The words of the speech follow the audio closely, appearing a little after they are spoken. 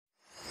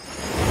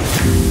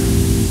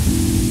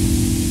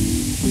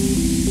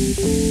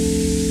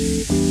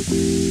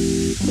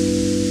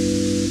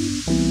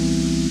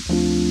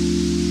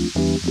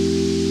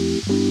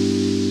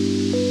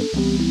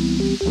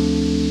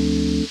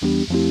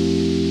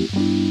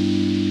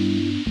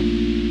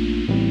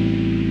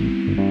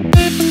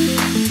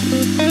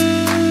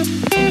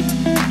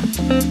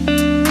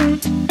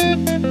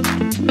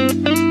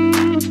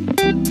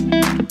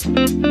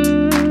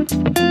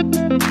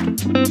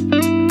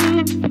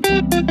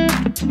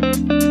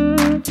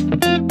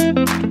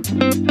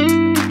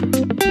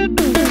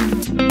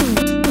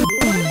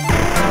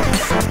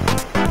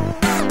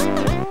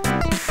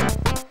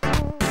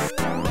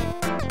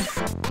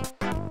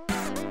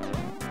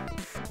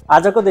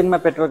आजको दिनमा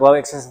पेट्रोलको भाव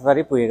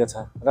 170 पुगेको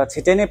छ र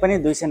छिटै नै पनि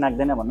 200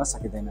 नाग्दैन भन्न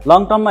सकिदैन।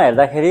 लङ टर्ममा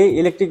हेर्दाखेरि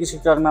इलेक्ट्रिक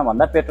स्कुटरमा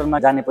भन्दा पेट्रोलमा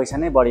जाने पैसा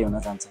नै बढी हुन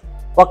जान्छ।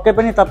 पक्कै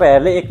पनि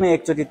तपाईहरुले एक न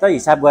एकचोटी त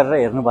हिसाब गरेर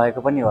हेर्नु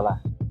भएको पनि होला।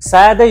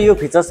 सायदै यो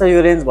फिचर्स र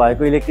यो रेन्ज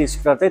भएको इलेक्ट्रिक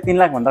स्कुटर चाहिँ 3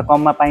 लाख भन्दा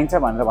कममा पाइन्छ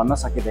भनेर भन्न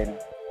सकिदैन।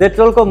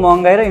 पेट्रोलको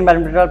महँगाई र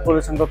इन्भाइरोन्मेन्टल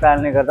पोल्युसनको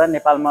कारणले गर्दा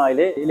नेपालमा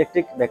अहिले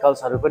इलेक्ट्रिक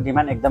भेहिकल्सहरुको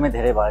डिमान्ड एकदमै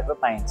धेरै भएको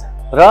पाइन्छ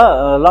र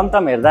लङ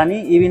टर्म हेर्दा नि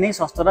इभी नै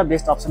सस्तो र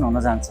बेस्ट अप्सन हुन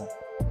जान्छ।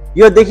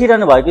 यो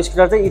देखिरहनु भएको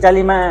स्कुटर चाहिँ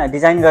इटालीमा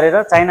डिजाइन गरेर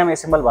चाइनामा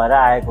एसेम्बल भएर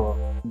आएको हो,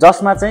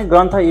 जसमा चाहिँ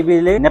ग्रन्थ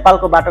इभीले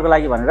नेपालको बाटोको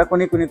लागि भनेर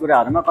कुनै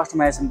कुराहरुमा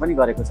कस्टमाइजेसन पनि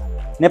गरेको छ।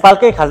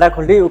 नेपालकै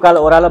खाल्डाखुल्डी उकालो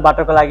ओह्रालो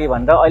बाटोको लागि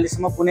भनेर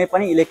अहिलेसम्म कुनै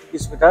पनि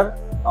इलेक्ट्रिक स्कुटर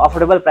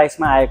अफोर्डेबल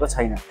प्राइसमा आएको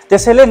छैन।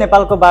 त्यसैले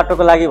नेपालको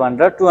बाटोको लागि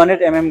भनेर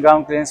 200 mm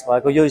ग्राउन्ड क्लियरेन्स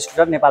भएको यो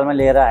स्कुटर नेपालमा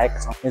लिएर आएका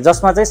छौं,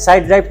 जसमा चाहिँ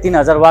साइड ड्राइभ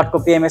 3000 वाटको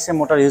PMSA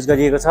मोटर युज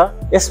गरिएको छ।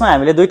 यसमा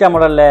हामीले दुईटा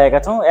मोडल ल्याएका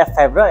छौं,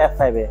 F5 र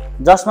F5A,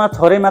 जसमा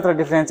थोरै मात्र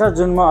डिफरेन्स छ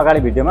जुन म अगाडि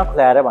भिडियोमा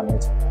खुलाएर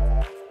भन्नेछु।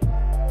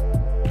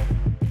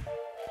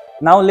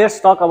 Now let's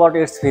talk about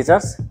its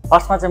features.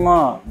 फर्स्टमा चाहिँ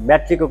म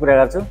ब्याट्रीको कुरा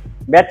गर्छु।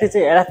 ब्याट्री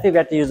चाहिँ LFP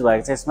ब्याट्री युज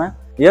भएको छ यसमा।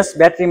 यस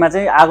ब्याट्रीमा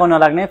चाहिँ आगो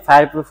नलाग्ने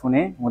फायर प्रुफ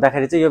हुने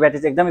हुँदाखेरि चाहिँ यो ब्याट्री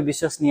चाहिँ एकदमै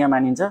विश्वसनीय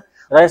मानिन्छ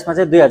र यसमा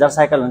चाहिँ 2000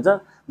 साइकल हुन्छ।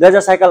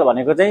 2000 साइकल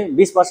भनेको चाहिँ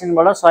 20%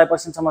 बाट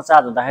 100% सम्म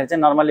चार्ज हुँदाखेरि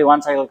चाहिँ नर्मली 1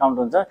 साइकल काउन्ट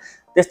हुन्छ।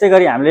 त्यस्तै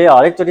गरी हामीले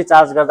हरेक चोटी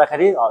चार्ज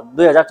गर्दाखेरि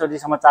 2000 चोटी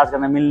सम्म चार्ज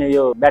गर्न मिल्ने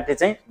यो ब्याट्री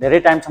चाहिँ धेरै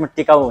टाइमसम्म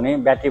टिकाउ हुने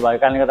ब्याट्री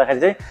भएको कारणले गर्दाखेरि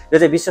चाहिँ यो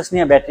चाहिँ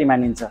विश्वसनीय ब्याट्री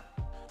मानिन्छ।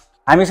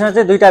 हामीसँग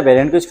चाहिँ दुईटा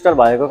भेरिएन्टको स्कुटर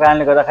भएको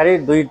कारणले गर्दाखेरि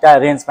दुईटा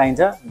रेन्ज पाइन्छ,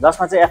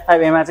 जसमा चाहिँ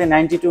F5A मा चाहिँ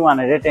 90 to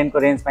 110 को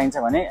रेन्ज पाइन्छ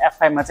भने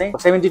F5 मा चाहिँ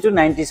 70 to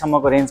 90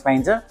 सम्मको रेन्ज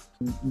पाइन्छ,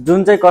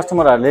 जुन चाहिँ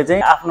कस्टमरहरूले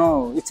चाहिँ आफ्नो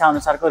इच्छा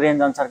अनुसारको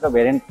रेन्ज अनुसारको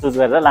भेरिएन्ट चुज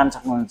गरेर लान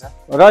सक्नुहुन्छ।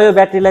 र यो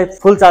ब्याट्रीलाई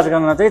फुल चार्ज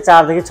गर्न चाहिँ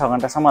 4 देखि 6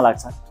 घण्टासम्म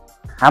लाग्छ।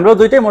 हाम्रो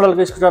दुईटै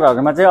मोडलको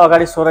स्कुटरहरुमा चाहिँ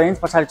अगाडि 16 इन्च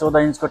पछाडि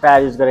 14 इन्चको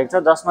टायर युज गरेको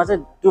छ, जसमा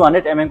चाहिँ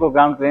 200 mm को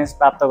ग्राउन्ड क्लियरेन्स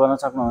प्राप्त गर्न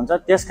सक्नुहुन्छ।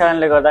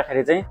 त्यसकारणले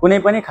गर्दाखेरि चाहिँ कुनै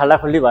पनि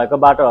खाल्डाखुल्डी भएको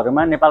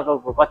बाटोहरुमा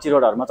नेपालको कच्ची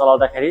रोडहरुमा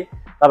चलाउँदाखेरि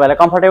तपाईहरुलाई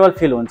कम्फर्टेबल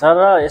फिल हुन्छ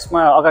र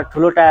यसमा अगाडि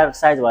ठुलो टायर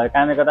साइज भएको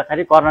कारणले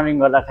गर्दाखेरि कर्नरिङ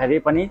गर्दाखेरि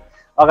पनि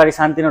अगाडि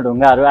सानतिनो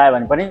ढुङ्गाहरु आयो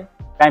भने पनि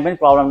कहीँ पनि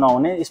प्रब्लम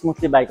नहुने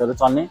स्मुथली बाइकहरु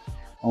चल्ने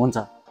हुन्छ।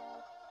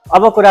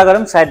 अब कुरा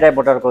गरौँ साइड ड्राइभ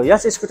मोटरको।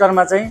 यस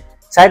स्कुटरमा चाहिँ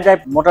साइड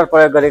ड्राइभ मोटर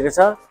प्रयोग गरेको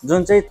छ,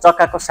 जुन चाहिँ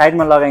चक्काको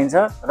साइडमा लगाइन्छ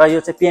र यो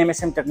चाहिँ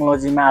PMSM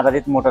टेक्नोलोजीमा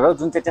आधारित मोटर हो,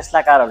 जुन चाहिँ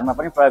टेस्ला कारहरुमा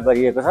पनि प्रयोग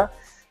गरिएको छ।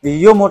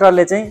 यो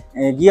मोटरले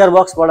चाहिँ गियर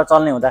बक्सबाट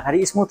चल्ने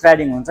हुँदाखेरि स्मुथ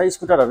राइडिङ हुन्छ,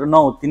 स्कुटरहरु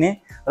नहुत्तिने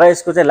र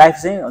यसको चाहिँ लाइफ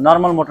चाहिँ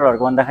नर्मल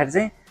मोटरहरुको भन्दाखेरि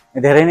चाहिँ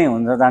धेरै नै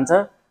हुन्छ जान्छ,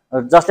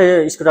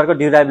 जसले स्कुटरको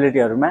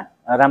ड्युरेबिलिटीहरुमा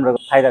राम्रो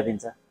फाइदा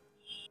दिन्छ।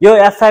 यो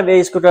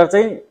F5A स्कुटर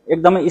चाहिँ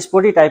एकदमै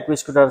स्पोर्टी टाइपको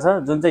स्कुटर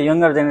छ, जुन चाहिँ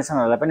यंगर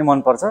जेनेरेसनहरुलाई पनि मन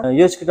पर्छ।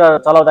 यो स्कुटर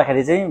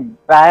चलाउँदाखेरि चाहिँ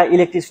प्राय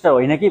इलेक्ट्रिक स्कुटर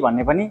होइन कि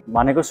भन्ने पनि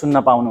भनेको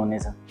सुन्न पाउनु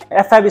हुनेछ।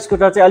 F5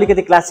 स्कुटर चाहिँ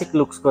अलिकति क्लासिक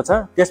लुक्सको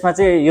छ, त्यसमा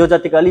चाहिँ यो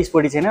जतिको अलि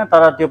स्पोर्टी छैन,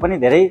 तर त्यो पनि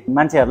धेरै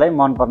मान्छेहरुलाई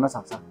मन पर्न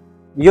सक्छ।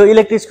 यो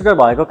इलेक्ट्रिक स्कुटर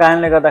भएको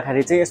कारणले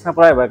गर्दाखेरि चाहिँ यसमा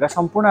प्रयोग भएका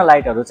सम्पूर्ण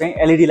लाइटहरु चाहिँ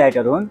LED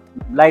लाइटहरु हुन्।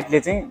 लाइटले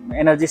चाहिँ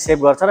एनर्जी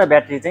सेभ गर्छ र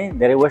ब्याट्री चाहिँ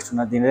धेरै वेस्ट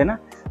हुन दिँदैन,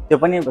 त्यो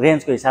पनि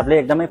रेन्जको हिसाबले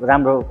एकदमै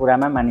राम्रो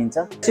कुरामा मानिन्छ।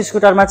 यस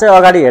स्कुटरमा चाहिँ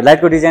अगाडि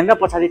हेडलाइटको डिजाइन र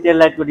पछाडि टेल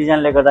लाइटको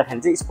डिजाइनले गर्दाखेरि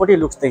चाहिँ स्पोर्टी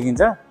लुक्स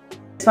देखिन्छ।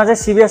 यसमा चाहिँ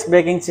CBS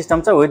ब्रेकिङ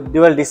सिस्टम छ विथ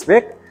डुअल डिस्क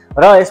ब्रेक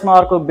र यसमा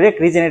अर्को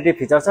ब्रेक रिजेनेरेटिभ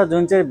फिचर छ,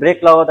 जुन चाहिँ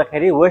ब्रेक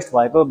लगाउँदाखेरि वेस्ट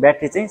भएको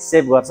ब्याट्री चाहिँ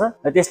सेभ गर्छ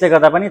र त्यसले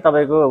गर्दा पनि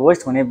तपाईको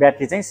वेस्ट हुने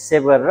ब्याट्री चाहिँ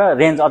सेभ गरेर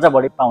रेन्ज अझ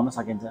बढी पाउन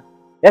सकिन्छ।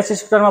 यस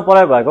स्कुटरमा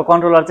प्रयोग भएको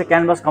कन्ट्रोलर चाहिँ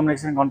क्यानभस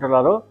कम्युनिकेसन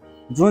कन्ट्रोलर हो,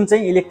 जुन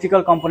चाहिँ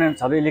इलेक्ट्रिकल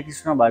कम्पोनेन्ट्सहरु इलेक्ट्रिक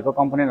स्कुटरमा भएको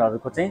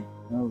कम्पोनेन्टहरुको चाहिँ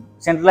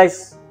सेन्ट्रलाइज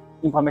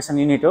इन्फर्मेसन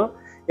युनिट हो।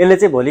 यसले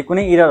चाहिँ भोलि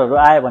कुनै इररहरु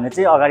आयो भने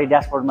चाहिँ अगाडि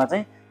ड्याशबोर्डमा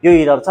चाहिँ यो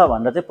इरर छ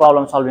भनेर चाहिँ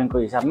प्रब्लम सल्भिङको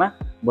हिसाबमा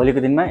भोलिको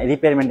दिनमा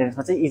रिपेयर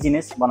मेन्टेनेन्समा चाहिँ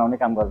इजिनेस बनाउने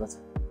काम गर्दछ।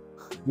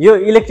 यो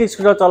इलेक्ट्रिक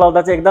स्कुटर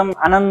चलाउँदा चाहिँ एकदम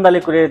आनन्दले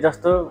कुरे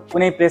जस्तो,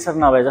 कुनै प्रेसर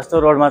नभए जस्तो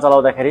रोडमा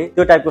चलाउँदाखेरि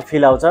त्यो टाइपको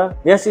फिल आउँछ।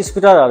 यस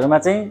स्कुटरहरुमा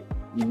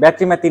चाहिँ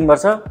ब्याट्रीमा 3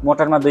 वर्ष,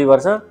 मोटरमा 2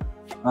 वर्ष,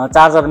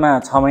 चार्जरमा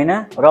 6 महिना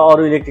र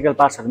अरु इलेक्ट्रिकल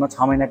पार्ट्सहरुमा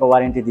 6 महिनाको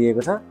वारेन्टी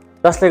दिएको छ,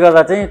 जसले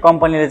गर्दा चाहिँ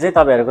कम्पनीले चाहिँ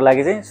तपाईहरुको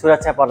लागि चाहिँ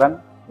सुरक्षा प्रदान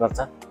गर्छ।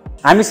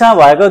 हामीसँग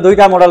भएको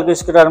दुईटा मोडलको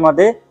स्कुटर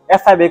मध्ये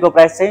F5A को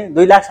प्राइस चाहिँ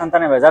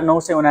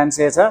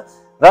 2,97,979 छ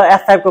र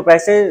F5 को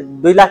प्राइस चाहिँ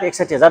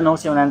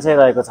 2,61,979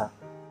 रहेको छ।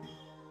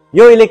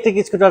 यो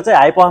इलेक्ट्रिक स्कुटर चाहिँ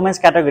हाई पर्फर्मेन्स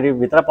क्याटेगोरी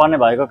भित्र पर्ने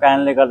भएको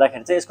कारणले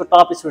गर्दाखेरि चाहिँ यसको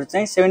टप स्पिड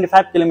चाहिँ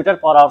 75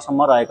 km/h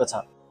सम्म रहेको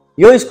छ।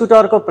 यो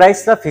स्कुटरको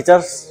प्राइस र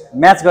फिचर्स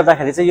म्याच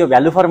गर्दाखेरि चाहिँ यो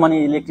value for money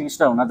electric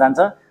scooter हुन जान्छ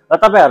र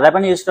तपाईहरुलाई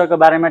पनि यो स्कुटरको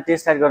बारेमा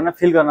टेस्ट राइड गर्न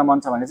फिल गर्न मन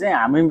छ भने चाहिँ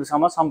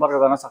हामीसँग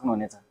सम्पर्क गर्न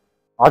सक्नुहुनेछ।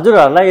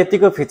 हजुरहरुलाई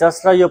यतिको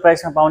फिचर्स र यो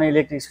प्राइसमा पाउने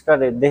इलेक्ट्रिक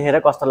स्कुटर देखेर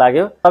कस्तो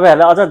लाग्यो?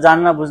 तपाईहरुलाई अझ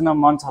जान्न बुझ्न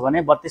मन छ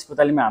भने 32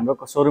 पुतलीमा हाम्रो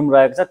सोरुम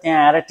रहेको छ,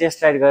 त्यहाँ आएर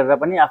टेस्ट राइड गरेर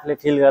पनि आफूले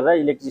फिल गरेर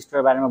इलेक्ट्रिक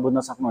स्कुटर बारेमा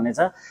बुझ्न सक्नुहुनेछ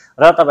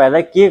र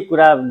तपाईहरुलाई के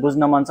कुरा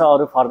बुझ्न मन छ,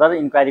 अरु फर्दर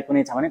इन्क्वायरी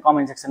कुनै छ भने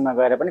कमेन्ट सेक्सनमा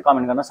गएर पनि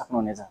कमेन्ट गर्न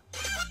सक्नुहुनेछ।